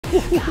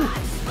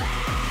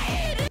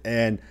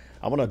And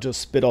I want to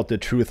just spit out the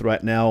truth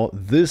right now.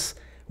 This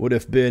would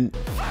have been...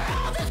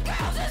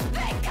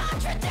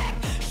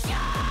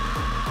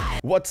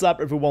 What's up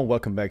everyone,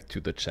 welcome back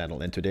to the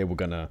channel, and today we're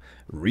gonna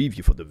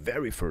review for the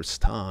very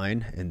first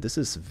time, and this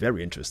is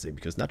very interesting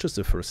because not just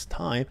the first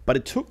time, but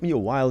it took me a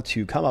while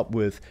to come up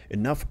with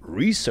enough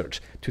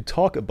research to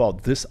talk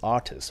about this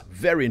artist.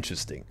 Very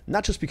interesting,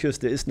 not just because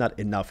there is not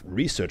enough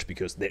research,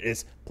 because there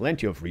is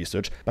plenty of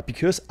research, but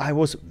because I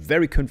was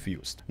very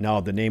confused.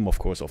 Now the name of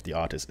course of the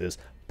artist is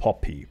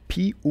Poppy,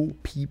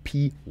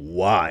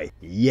 P-O-P-P-Y.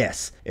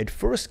 Yes, at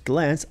first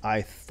glance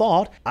I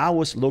thought I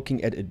was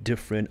looking at a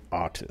different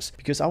artist,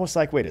 because I was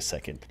like, wait a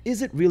second,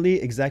 is it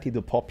really exactly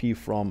the Poppy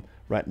from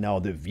right now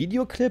the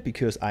video clip?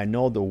 Because I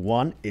know the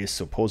one is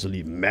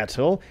supposedly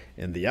metal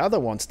and the other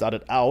one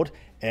started out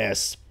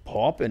as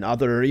pop and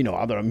other,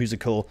 other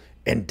musical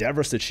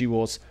endeavors that she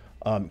was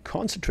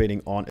concentrating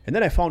on. And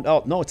then I found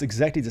out, no, it's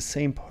exactly the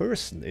same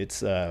person.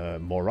 It's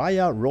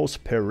Mariah Rose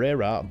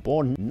Pereira,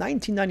 born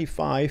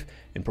 1995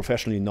 and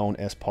professionally known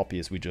as Poppy,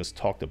 as we just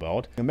talked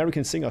about.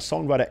 American singer,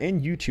 songwriter,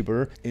 and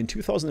YouTuber. In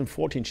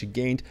 2014, she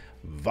gained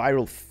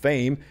viral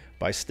fame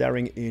by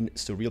starring in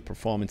surreal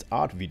performance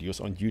art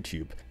videos on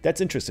YouTube.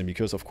 That's interesting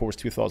because, of course,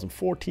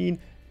 2014,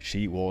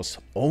 she was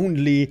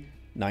only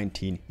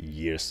 19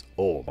 years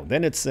old.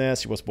 Then it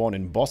says she was born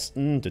in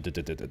Boston. But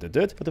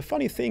the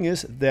funny thing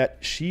is that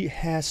she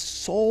has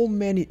so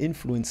many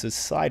influences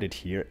cited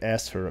here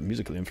as her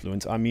musical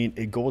influence. I mean,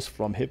 it goes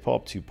from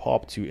hip-hop to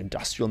pop to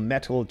industrial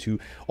metal to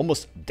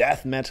almost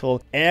death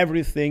metal,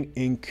 everything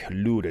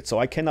included. So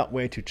I cannot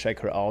wait to check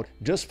her out.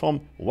 Just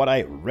from what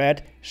I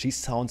read, she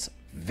sounds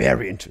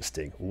very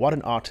interesting. What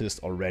an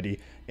artist already.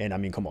 And I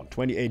mean, come on,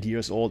 28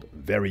 years old,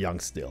 very young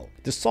still.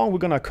 The song we're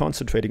gonna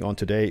concentrating on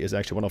today is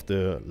actually one of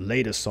the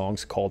latest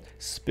songs called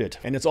Spit.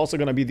 And it's also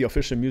gonna be the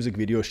official music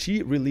video.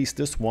 She released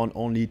this one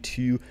only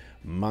 2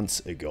 months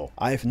ago.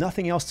 I have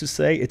nothing else to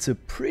say. It's a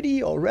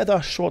pretty or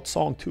rather short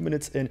song, 2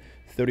 minutes and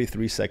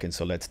 33 seconds,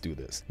 so let's do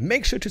this.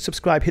 Make sure to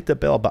subscribe, hit the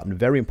bell button,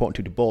 very important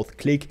to do both.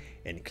 Click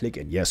and click,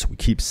 and yes, we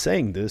keep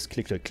saying this,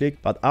 click,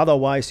 but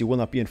otherwise you will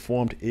not be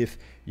informed if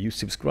you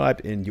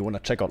subscribed and you want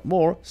to check out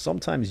more.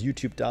 Sometimes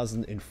YouTube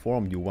doesn't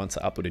inform you once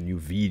I upload a new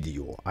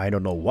video. I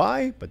don't know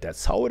why, but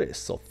that's how it is,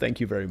 so thank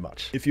you very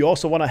much. If you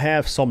also want to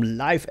have some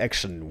live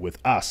action with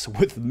us,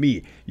 with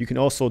me, you can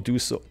also do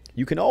so.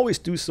 You can always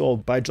do so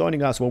by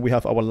joining us when we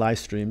have our live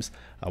streams.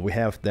 We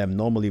have them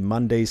normally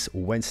Mondays,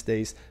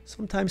 Wednesdays,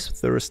 sometimes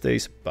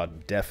Thursdays,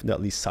 but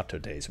definitely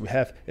Saturdays. We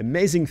have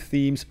amazing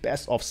themes,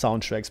 best of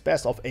soundtracks,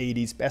 best of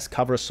 80s, best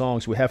cover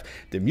songs. We have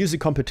the music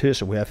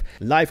competition. We have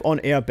live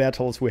on-air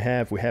battles. We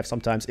have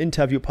sometimes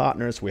interview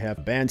partners. We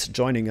have bands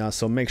joining us.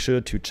 So make sure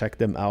to check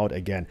them out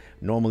again.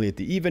 Normally at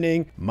the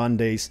evening,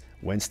 Mondays,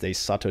 Wednesdays,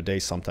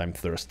 Saturdays,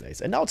 sometimes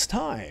Thursdays. And now it's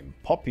time.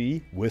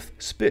 Poppy with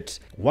Spit.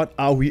 What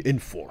are we in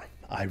for?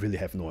 I really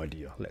have no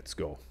idea. Let's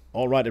go.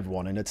 All right,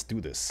 everyone, and let's do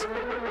this.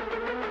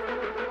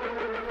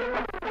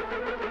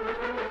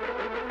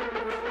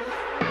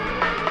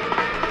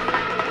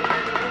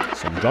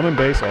 Some drum and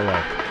bass, all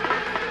right.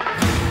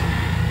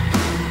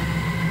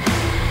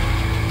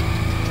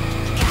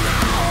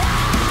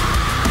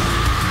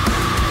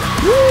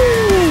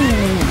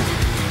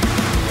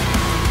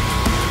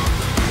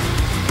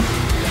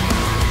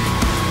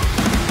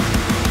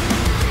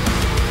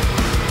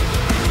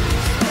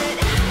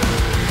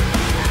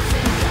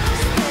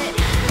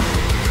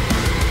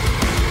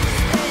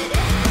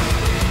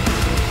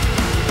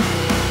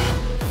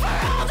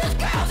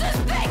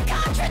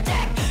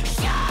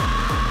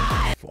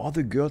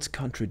 Other girls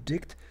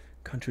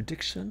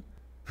contradiction?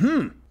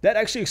 That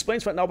actually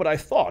explains right now what I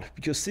thought,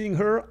 because seeing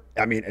her,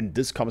 I mean, and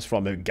this comes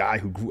from a guy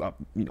who grew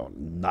up,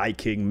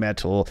 liking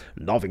metal,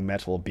 loving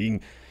metal,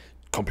 being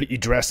completely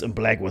dressed in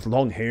black with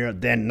long hair,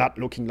 then not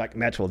looking like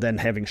metal, then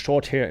having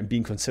short hair and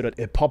being considered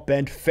a pop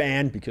band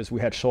fan because we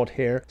had short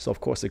hair. So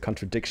of course the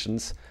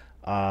contradictions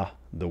are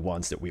the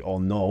ones that we all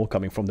know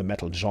coming from the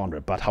metal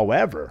genre. But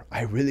however,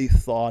 I really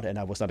thought, and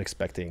I was not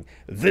expecting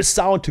this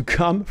sound to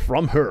come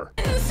from her.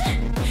 The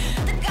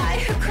guy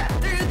who crept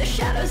through the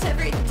shadows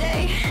every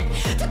day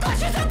to clutch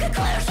his own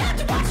conclusion,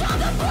 to watch all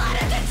the blood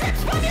as it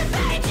drips from your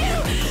veins, you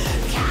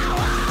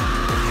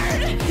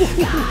coward!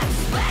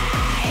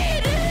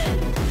 Godspeed!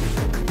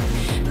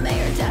 May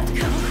your death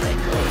come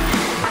quickly.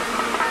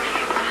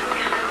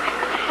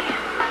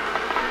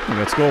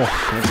 Let's go,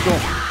 let's go.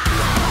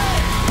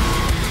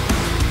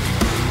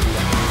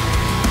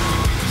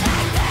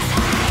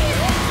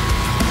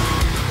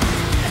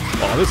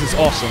 Oh, this is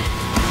awesome.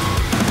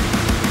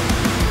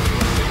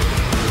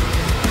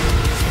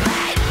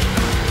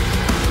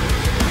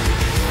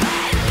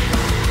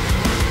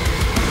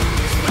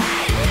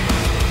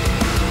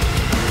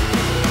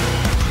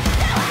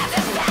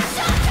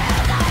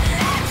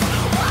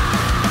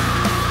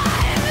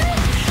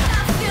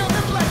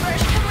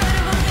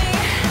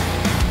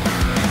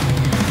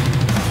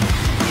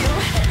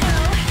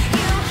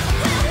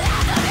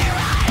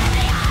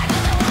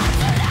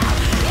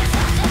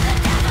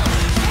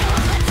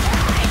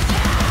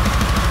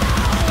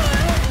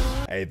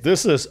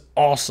 This is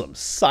awesome.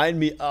 Sign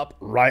me up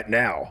right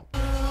now.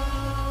 All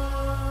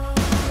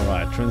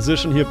right,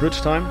 transition here, bridge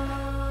time.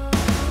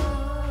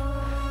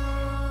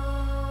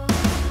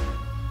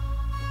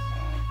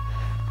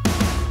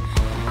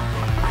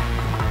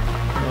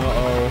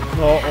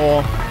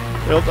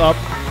 Uh-oh, build up.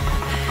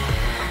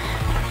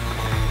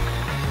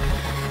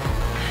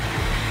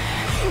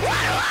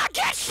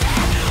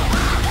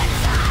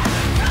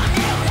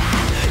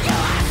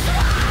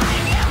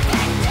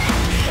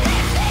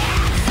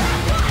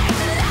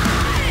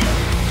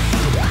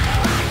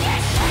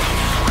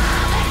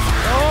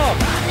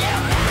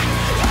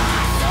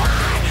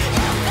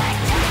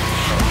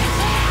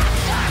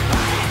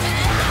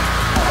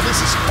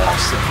 This is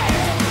awesome.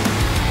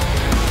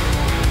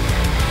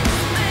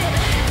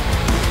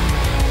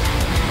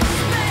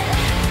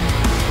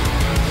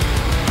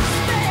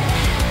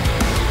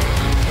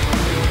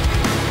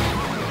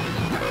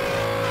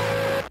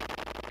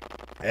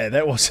 Yeah,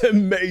 that was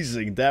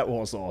amazing. That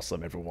was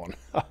awesome, everyone.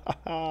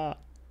 All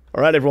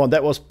right, everyone,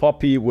 that was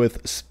Poppy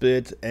with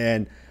Spit,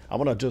 and I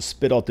want to just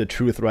spit out the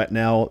truth right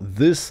now.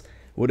 This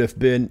would have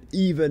been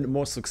even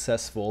more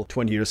successful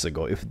 20 years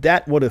ago. If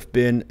that would have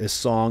been a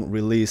song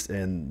released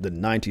in the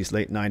 90s,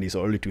 late 90s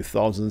or early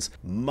 2000s,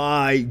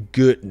 my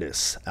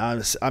goodness,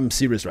 I'm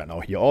serious right now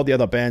here. All the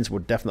other bands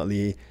would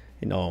definitely,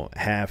 you know,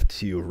 have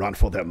to run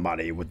for their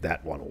money with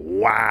that one.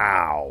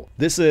 Wow.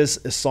 This is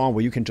a song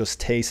where you can just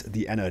taste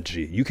the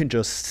energy. You can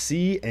just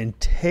see and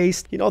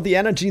taste, you know, the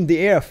energy in the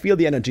air, feel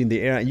the energy in the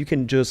air, and you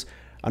can just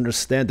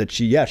understand that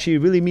she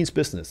really means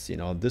business. You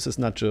know, this is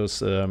not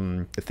just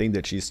a thing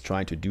that she's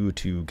trying to do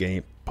to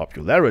gain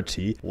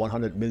popularity.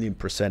 100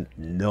 million%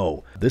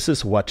 no. This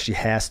is what she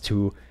has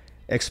to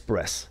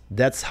express.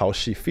 That's how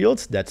she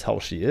feels. That's how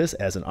she is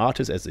as an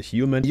artist, as a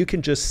human. You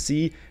can just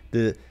see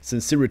the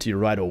sincerity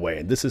right away.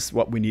 And this is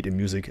what we need in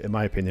music, in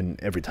my opinion,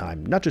 every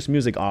time. Not just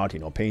music, art, you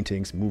know,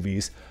 paintings,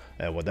 movies,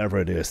 whatever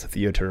it is,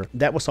 theater.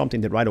 That was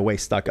something that right away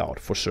stuck out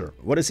for sure.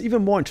 What is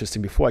even more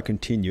interesting before I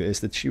continue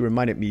is that she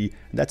reminded me,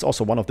 and that's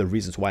also one of the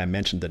reasons why I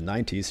mentioned the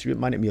 90s, she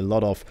reminded me a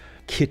lot of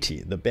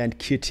Kitty, the band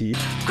Kitty.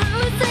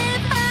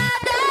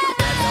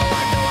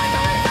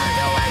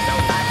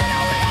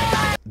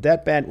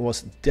 That band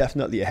was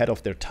definitely ahead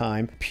of their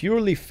time.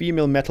 Purely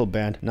female metal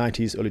band,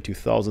 90s, early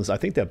 2000s. I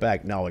think they're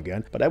back now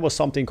again. But that was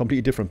something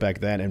completely different back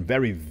then and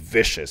very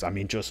vicious. I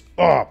mean, just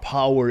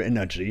power,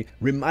 energy.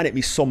 Reminded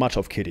me so much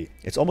of Kitty.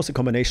 It's almost a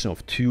combination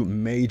of two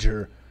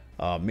major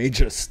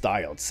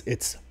styles.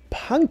 It's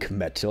punk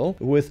metal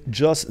with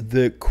just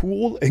the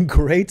cool and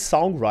great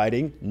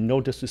songwriting, no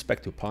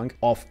disrespect to punk,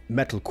 of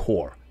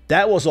metalcore.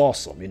 That was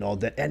awesome, you know,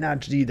 that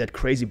energy, that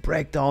crazy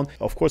breakdown.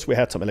 Of course, we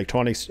had some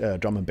electronics,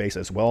 drum and bass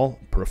as well.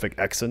 Perfect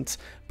accents,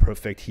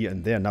 perfect here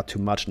and there, not too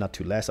much, not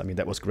too less. I mean,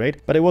 that was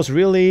great. But it was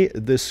really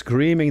the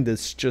screaming,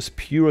 this just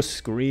pure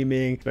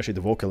screaming, especially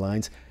the vocal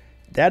lines.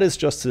 That is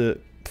just a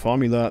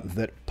formula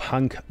that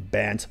punk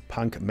bands,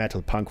 punk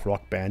metal, punk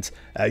rock bands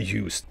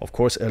used. Of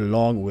course,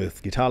 along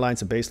with guitar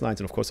lines and bass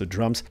lines and of course the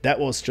drums. That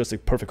was just a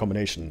perfect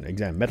combination.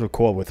 Again,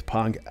 metalcore with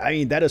punk. I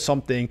mean, that is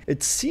something,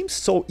 it seems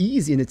so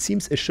easy and it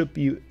seems it should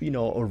be, you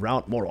know,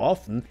 around more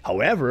often.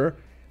 However,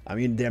 I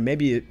mean, there may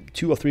be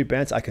 2 or 3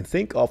 bands I can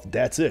think of,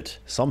 that's it.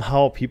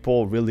 Somehow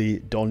people really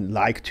don't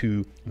like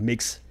to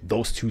mix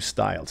those two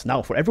styles.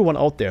 Now, for everyone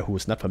out there who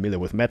is not familiar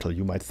with metal,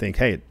 you might think,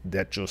 hey,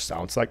 that just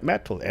sounds like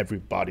metal.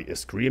 Everybody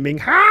is screaming,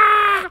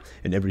 ha!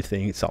 And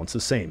everything sounds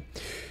the same.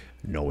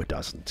 No, it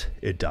doesn't.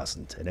 It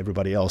doesn't. And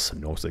everybody else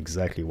knows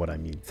exactly what I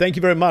mean. Thank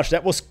you very much.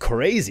 That was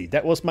crazy.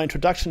 That was my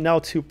introduction now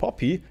to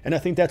Poppy, and I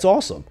think that's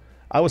awesome.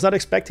 I was not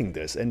expecting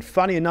this, and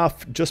funny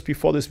enough, just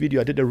before this video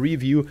I did a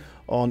review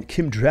on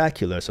Kim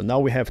Dracula, so now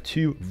we have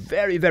 2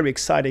 very, very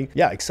exciting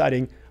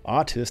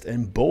artists,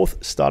 and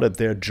both started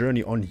their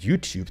journey on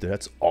YouTube.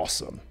 That's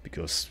awesome,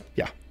 because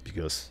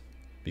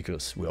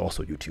we're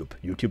also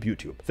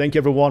YouTube. Thank you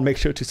everyone, make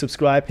sure to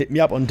subscribe, hit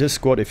me up on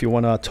Discord if you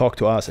want to talk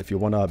to us, if you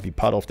want to be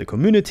part of the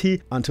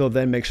community. Until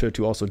then, make sure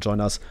to also join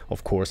us,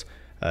 of course,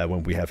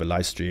 when we have a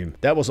live stream.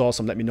 That was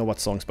awesome. Let me know what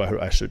songs by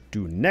her I should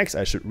do next,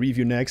 I should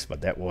review next, but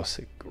that was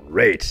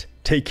great.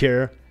 Take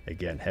care.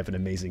 Again, have an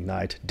amazing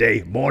night,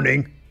 day,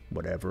 morning,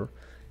 whatever.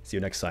 See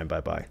you next time.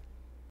 Bye-bye.